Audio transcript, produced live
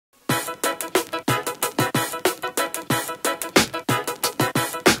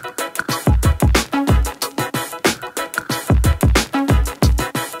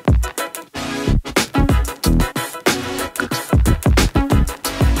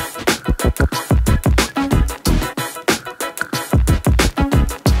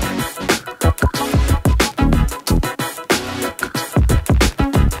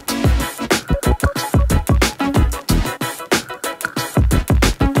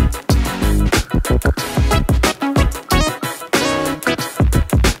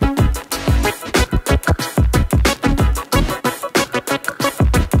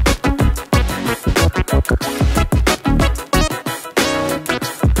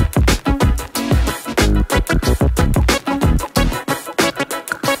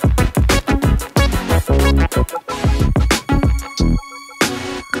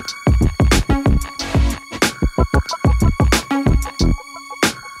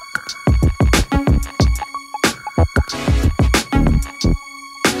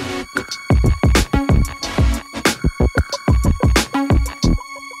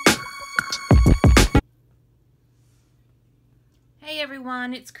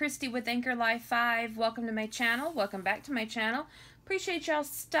everyone, it's Christy with Anchor Life 5. Welcome to my channel. Welcome back to my channel. Appreciate y'all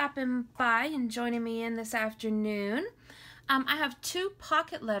stopping by and joining me in this afternoon. I have two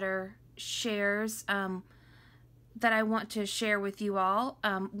pocket letter shares that I want to share with you all.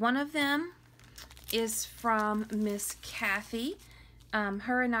 One of them is from Miss Kathy.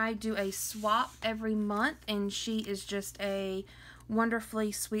 Her and I do a swap every month, and she is just a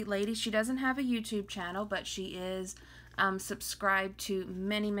wonderfully sweet lady. She doesn't have a YouTube channel, but she is subscribed to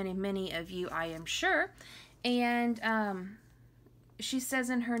many of you, I am sure. And she says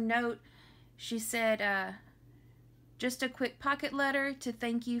in her note, she said, just a quick pocket letter to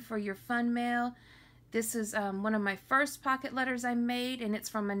thank you for your fun mail. This is one of my first pocket letters I made, and it's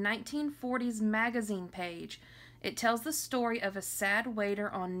from a 1940s magazine page. It tells the story of a sad waiter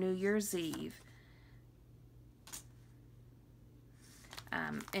on New Year's Eve.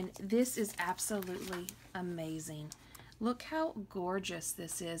 And this is absolutely amazing. Look how gorgeous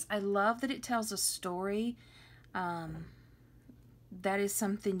this is. I love that it tells a story. That is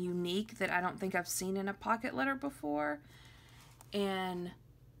something unique that I don't think I've seen in a pocket letter before. And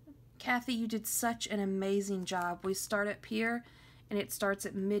Kathy, you did such an amazing job. We start up here, and it starts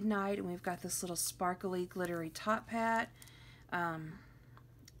at midnight, and we've got this little sparkly, glittery top hat,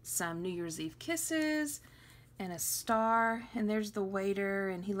 some New Year's Eve kisses, and a star, and there's the waiter,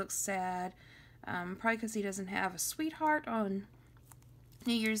 and he looks sad, probably because he doesn't have a sweetheart on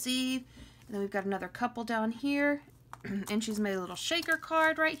New Year's Eve. And then we've got another couple down here, and she's made a little shaker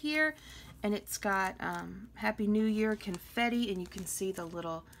card right here, and it's got Happy New Year confetti, and you can see the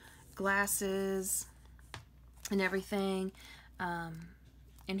little glasses and everything.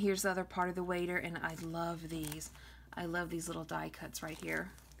 And here's the other part of the waiter, and I love these. I love these little die cuts right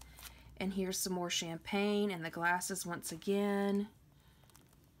here. And here's some more champagne and the glasses once again.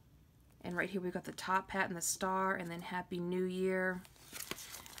 And right here we've got the top hat and the star, and then Happy New Year.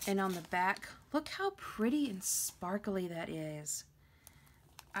 And on the back, look how pretty and sparkly that is.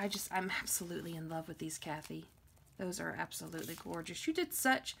 I'm absolutely in love with these, Kathy. Those are absolutely gorgeous. You did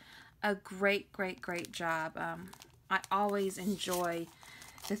such a great job. I always enjoy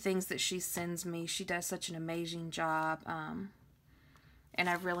the things that she sends me. She does such an amazing job. And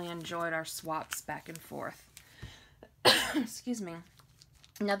I've really enjoyed our swaps back and forth. Excuse me.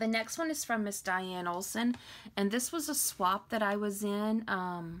 Now the next one is from Miss Diane Olson, and this was a swap that I was in,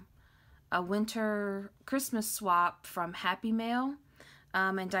 a winter Christmas swap from Happy Mail,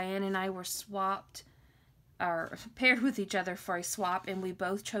 and Diane and I were swapped, or paired with each other for a swap, and we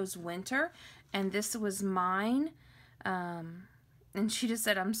both chose winter, and this was mine, and she just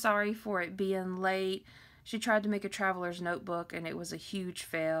said, I'm sorry for it being late. She tried to make a traveler's notebook, and it was a huge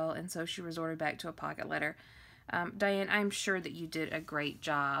fail, and so she resorted back to a pocket letter. Diane, I'm sure that you did a great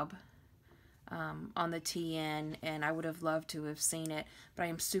job on the TN, and I would have loved to have seen it, but I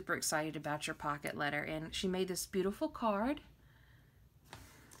am super excited about your pocket letter. And she made this beautiful card,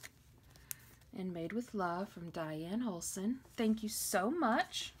 and Made with Love from Diane Olson. Thank you so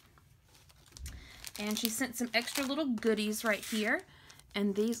much. And she sent some extra little goodies right here,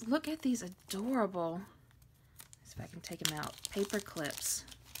 and these, look at these adorable, let's see if I can take them out, paper clips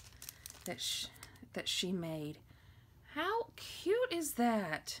that she made. How cute is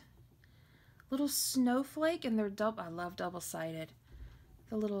that? Little snowflake, and they're double. I love double-sided.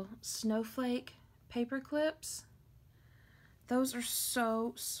 The little snowflake paper clips. Those are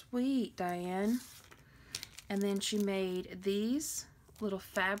so sweet, Diane. And then she made these little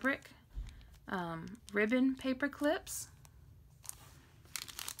fabric ribbon paper clips.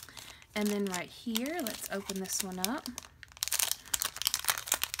 And then right here, let's open this one up.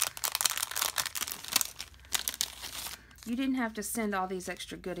 You didn't have to send all these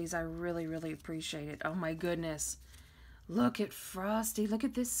extra goodies. I really appreciate it. Oh my goodness. Look at Frosty. Look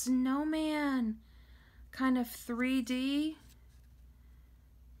at this snowman. Kind of 3D.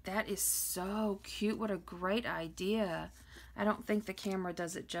 That is so cute. What a great idea. I don't think the camera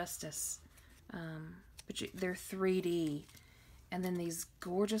does it justice. But they're 3D. And then these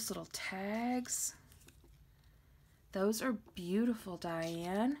gorgeous little tags. Those are beautiful,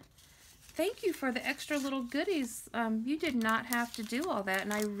 Diane. Thank you for the extra little goodies. You did not have to do all that,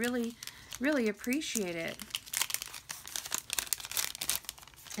 and I really appreciate it.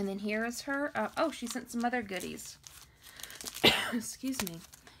 And then here is her, oh, she sent some other goodies. Excuse me.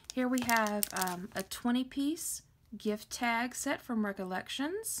 Here we have a 20-piece gift tag set from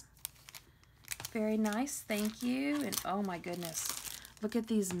Recollections. Very nice, thank you. And oh my goodness, look at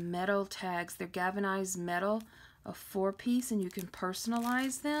these metal tags. They're galvanized metal, a 4-piece, and you can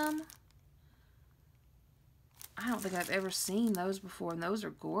personalize them. I don't think I've ever seen those before, and those are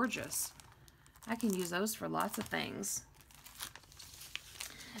gorgeous. I can use those for lots of things.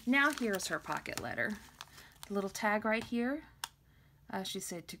 Now here's her pocket letter. The little tag right here. She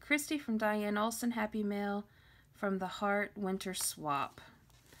said, to Christy from Diane Olson, happy mail from the Heart Winter Swap.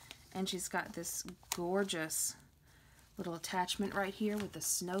 And she's got this gorgeous little attachment right here with the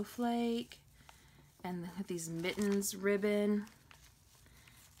snowflake and these mittens ribbon.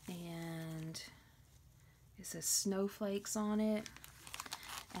 And it says snowflakes on it.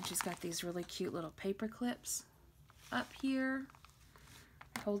 And she's got these really cute little paper clips up here,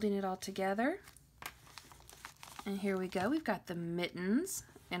 holding it all together. And here we go. We've got the mittens,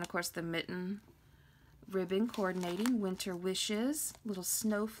 and of course the mitten ribbon coordinating winter wishes, little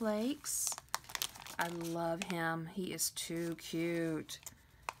snowflakes. I love him. He is too cute.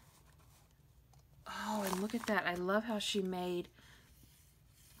 Oh, and look at that. I love how she made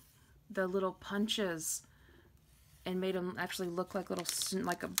the little punches and made them actually look like little,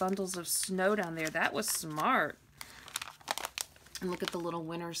 like bundles of snow down there. That was smart. And look at the little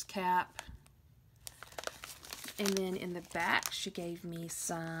winter's cap. And then in the back, she gave me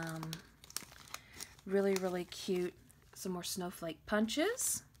some really, really cute, some more snowflake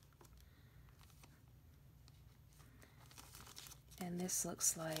punches. And this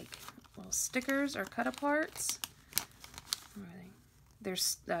looks like little stickers or cut aparts.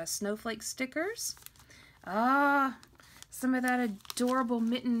 There's snowflake stickers. Ah, some of that adorable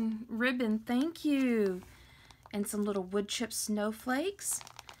mitten ribbon. Thank you. And some little wood chip snowflakes.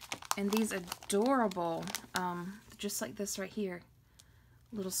 And these adorable, just like this right here,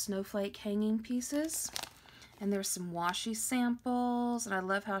 little snowflake hanging pieces. And there's some washi samples. And I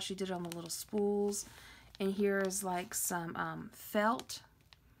love how she did it on the little spools. And here is like some felt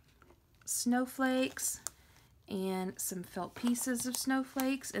snowflakes and some felt pieces of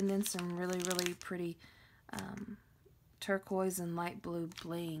snowflakes, and then some really, really pretty turquoise and light blue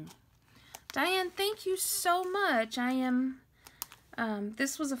bling. Diane, thank you so much. I am,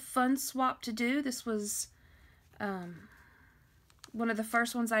 this was a fun swap to do. This was one of the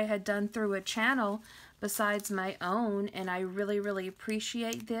first ones I had done through a channel besides my own, and I really, really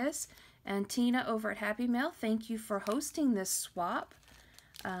appreciate this. And Tina over at Happy Mail, thank you for hosting this swap.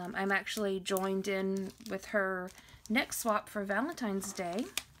 I'm actually joined in with her next swap for Valentine's Day.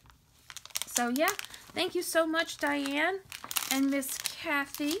 So yeah, thank you so much, Diane. And Miss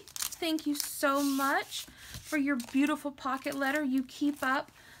Kathy, thank you so much for your beautiful pocket letter. You keep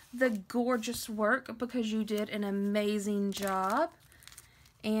up the gorgeous work because you did an amazing job.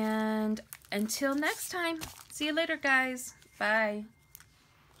 And until next time, see you later, guys. Bye.